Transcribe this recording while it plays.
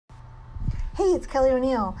Hey, it's Kelly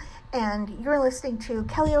O'Neill, and you're listening to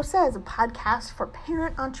Kelly O Says, a podcast for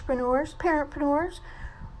parent entrepreneurs, parentpreneurs,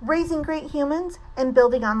 raising great humans, and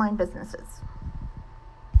building online businesses.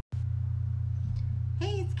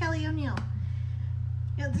 Hey, it's Kelly O'Neill.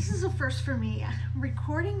 This is a first for me,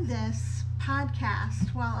 recording this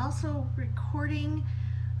podcast while also recording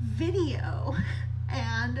video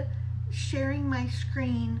and sharing my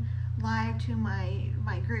screen live to my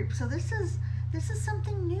group. So this is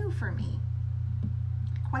something new for me.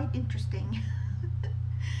 Quite interesting.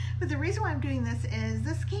 But the reason why I'm doing this is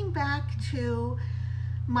this came back to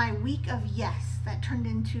my week of yes that turned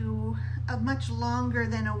into a much longer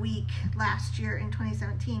than a week last year in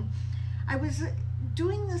 2017. I was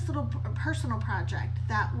doing this little personal project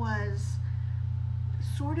that was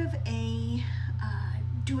sort of a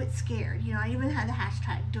do it scared. I even had the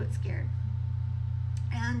hashtag do it scared.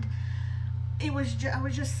 And I was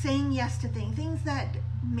just saying yes to things that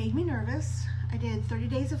made me nervous. I did 30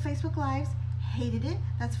 days of Facebook Lives, hated it.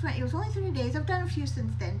 That's fine. It was only 30 days. I've done a few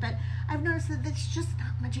since then, but I've noticed that it's just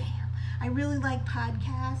not my jam. I really like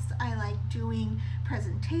podcasts. I like doing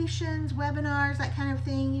presentations, webinars, that kind of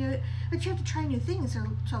thing. But you have to try new things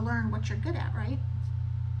to learn what you're good at, right?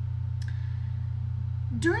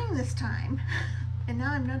 During this time, and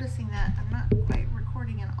now I'm noticing that I'm not quite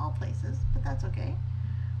recording in all places, but that's okay.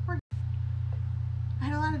 I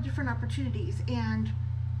had a lot of different opportunities, and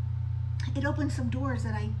it opened some doors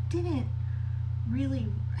that I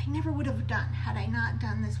never would have done had I not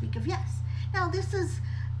done this week of yes. Now, this is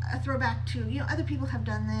a throwback to, other people have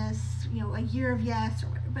done this, a year of yes, or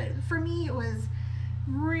whatever, but for me, it was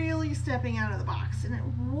really stepping out of the box. And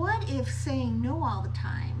what if saying no all the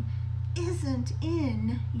time isn't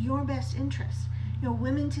in your best interest?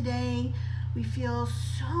 Women today, we feel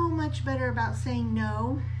so much better about saying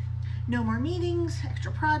no. No more meetings,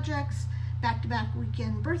 extra projects, back-to-back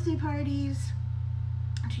weekend birthday parties,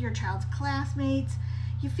 to your child's classmates.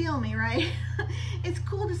 You feel me, right? It's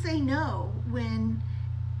cool to say no when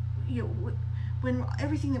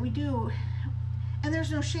everything that we do, and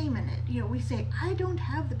there's no shame in it. We say, I don't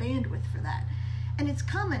have the bandwidth for that. And it's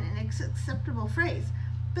common and it's an acceptable phrase.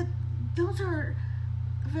 But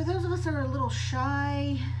for those of us that are a little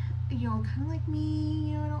shy, kind of like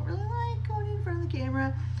me, I don't really like going in front of the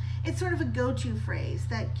camera. It's sort of a go-to phrase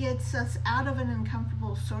that gets us out of an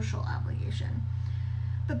uncomfortable social obligation.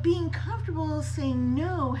 But being comfortable saying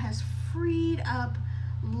no has freed up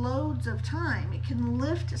loads of time. It can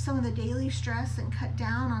lift some of the daily stress and cut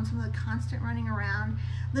down on some of the constant running around.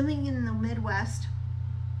 Living in the Midwest,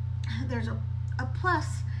 there's a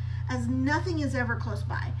plus, as nothing is ever close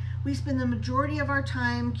by. We spend the majority of our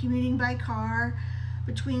time commuting by car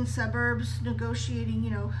between suburbs,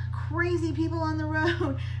 negotiating, crazy people on the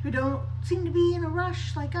road who don't seem to be in a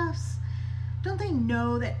rush like us. Don't they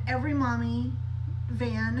know that every mommy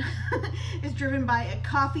van is driven by a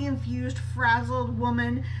coffee-infused, frazzled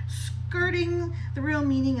woman skirting the real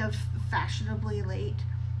meaning of fashionably late?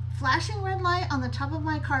 Flashing red light on the top of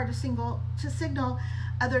my car to signal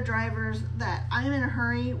other drivers that I'm in a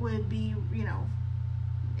hurry would be,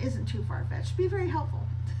 isn't too far-fetched. Be very helpful.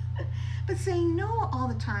 But saying no all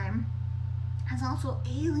the time has also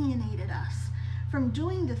alienated us from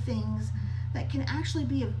doing the things that can actually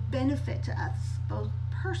be of benefit to us, both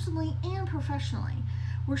personally and professionally.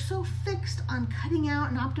 We're so fixed on cutting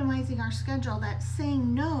out and optimizing our schedule that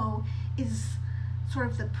saying no is sort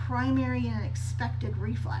of the primary and expected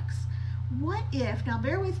reflex. What if, now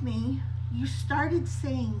bear with me, you started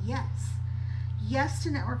saying yes? Yes to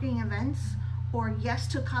networking events, or yes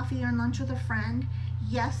to coffee or lunch with a friend,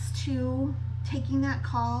 yes to taking that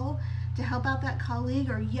call to help out that colleague,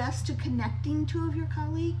 or yes to connecting two of your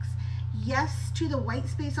colleagues, yes to the white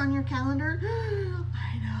space on your calendar.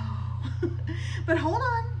 I know. But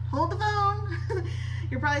hold the phone.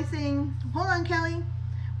 You're probably saying, hold on, Kelly.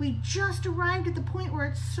 We just arrived at the point where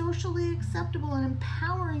it's socially acceptable and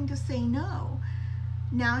empowering to say no.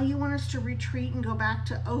 Now you want us to retreat and go back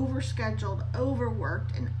to overscheduled,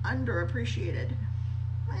 overworked, and underappreciated.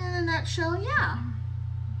 In a nutshell, yeah.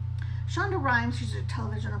 Shonda Rhimes, she's a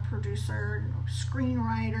television producer,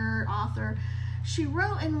 screenwriter, author. She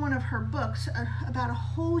wrote in one of her books about a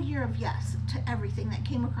whole year of yes to everything that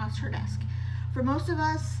came across her desk. For most of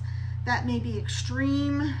us, that may be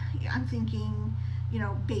extreme. I'm thinking,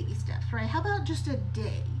 baby steps, right? How about just a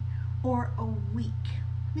day or a week?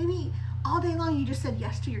 Maybe all day long you just said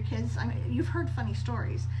yes to your kids. I mean, you've heard funny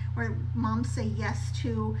stories where moms say yes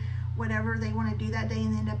to whatever they want to do that day,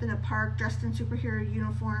 and they end up in a park dressed in superhero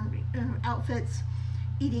uniform outfits,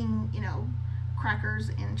 eating, crackers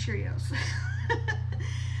and Cheerios.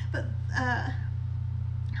 But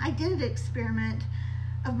I did an experiment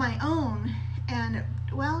of my own And,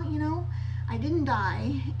 well, I didn't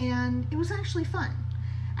die, and it was actually fun.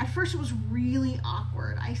 At first, it was really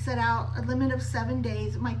awkward. I set out a limit of 7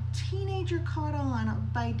 days. My teenager caught on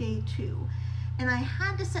by day 2, and I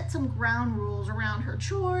had to set some ground rules around her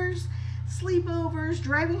chores, sleepovers,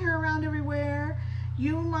 driving her around everywhere.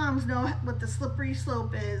 You moms know what the slippery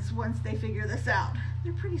slope is once they figure this out.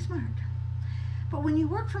 They're pretty smart. But when you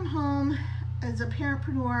work from home as a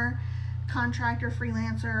parentpreneur, contractor,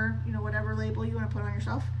 freelancer, whatever label you want to put on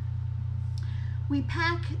yourself, we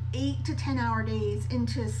pack 8 to 10 hour days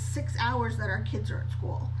into 6 hours that our kids are at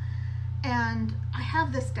school. And I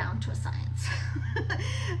have this down to a science.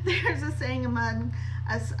 There's a saying among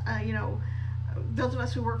us, those of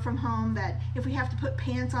us who work from home, that if we have to put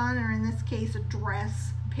pants on, or in this case, a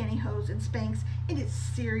dress, pantyhose, and Spanx, it is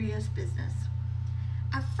serious business.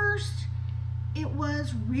 At first, it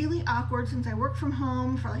was really awkward since I worked from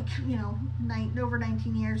home for over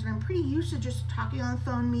 19 years, and I'm pretty used to just talking on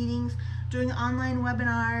phone meetings, doing online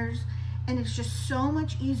webinars, and it's just so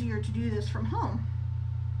much easier to do this from home.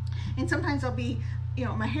 And sometimes I'll be,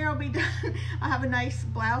 my hair will be done, I'll have a nice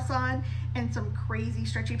blouse on and some crazy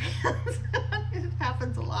stretchy pants. It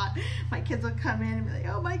happens a lot. My kids will come in and be like,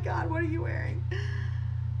 oh my God, what are you wearing?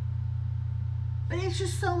 But it's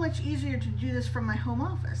just so much easier to do this from my home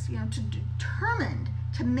office, determined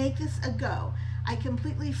to make this a go. I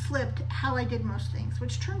completely flipped how I did most things,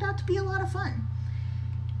 which turned out to be a lot of fun.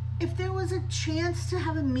 If there was a chance to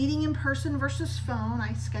have a meeting in person versus phone,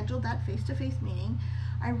 I scheduled that face-to-face meeting.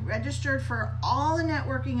 I registered for all the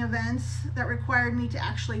networking events that required me to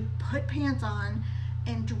actually put pants on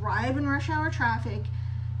and drive in rush hour traffic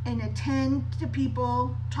and attend to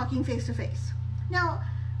people talking face-to-face. Now,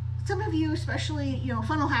 some of you, especially,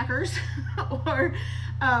 funnel hackers or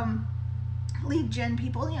lead gen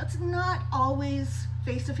people, it's not always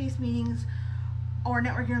face-to-face meetings or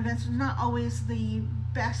networking events. It's not always the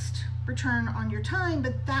best return on your time,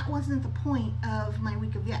 but that wasn't the point of my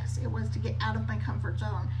week of yes. It was to get out of my comfort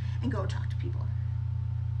zone and go talk to people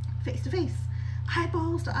face-to-face,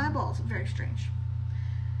 eyeballs to eyeballs. Very strange.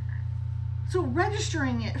 So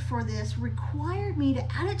registering it for this required me to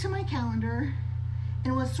add it to my calendar,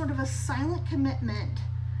 and was sort of a silent commitment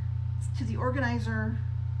to the organizer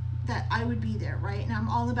that I would be there, right? And I'm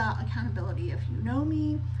all about accountability. If you know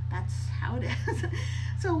me, that's how it is.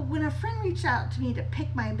 So when a friend reached out to me to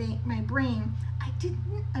pick my brain, I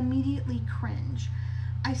didn't immediately cringe.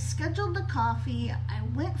 I scheduled the coffee, I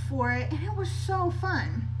went for it, and it was so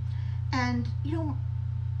fun. And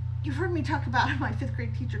you've heard me talk about my 5th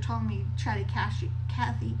grade teacher telling me Chatty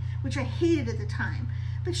Cathy, which I hated at the time.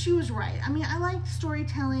 But she was right. I mean, I like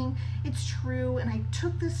storytelling. It's true. And I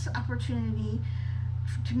took this opportunity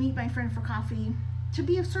to meet my friend for coffee to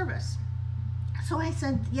be of service. So I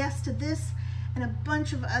said yes to this and a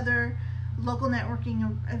bunch of other local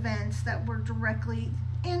networking events that were directly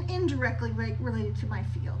and indirectly related to my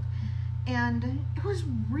field. And it was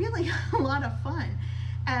really a lot of fun.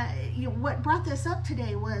 What brought this up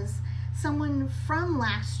today was someone from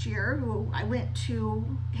last year who I went to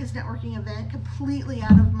his networking event completely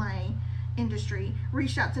out of my industry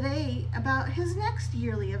reached out today about his next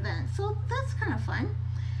yearly event. So that's kind of fun.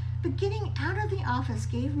 But getting out of the office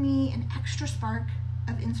gave me an extra spark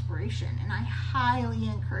of inspiration, and I highly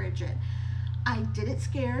encourage it. I did it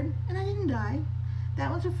scared, and I didn't die.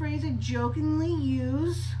 That was a phrase I jokingly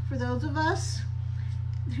use for those of us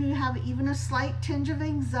who have even a slight tinge of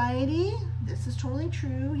anxiety. This is totally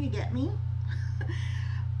true, you get me.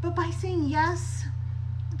 But by saying yes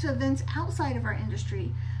to events outside of our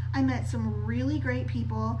industry, I met some really great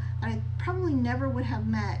people that I probably never would have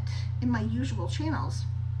met in my usual channels.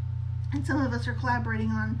 And some of us are collaborating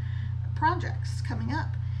on projects coming up.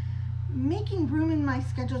 Making room in my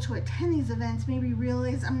schedule to attend these events made me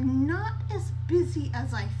realize I'm not as busy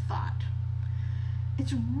as I thought.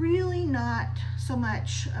 It's really not so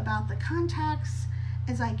much about the contacts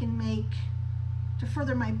as I can make to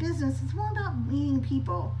further my business. It's more about meeting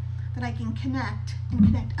people that I can connect and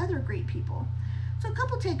connect other great people. So a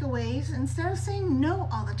couple takeaways: instead of saying no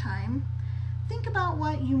all the time, think about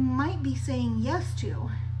what you might be saying yes to.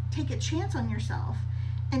 Take a chance on yourself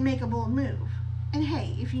and make a bold move. And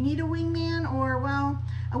hey, if you need a wingman or, well,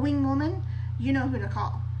 a wingwoman, you know who to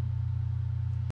call.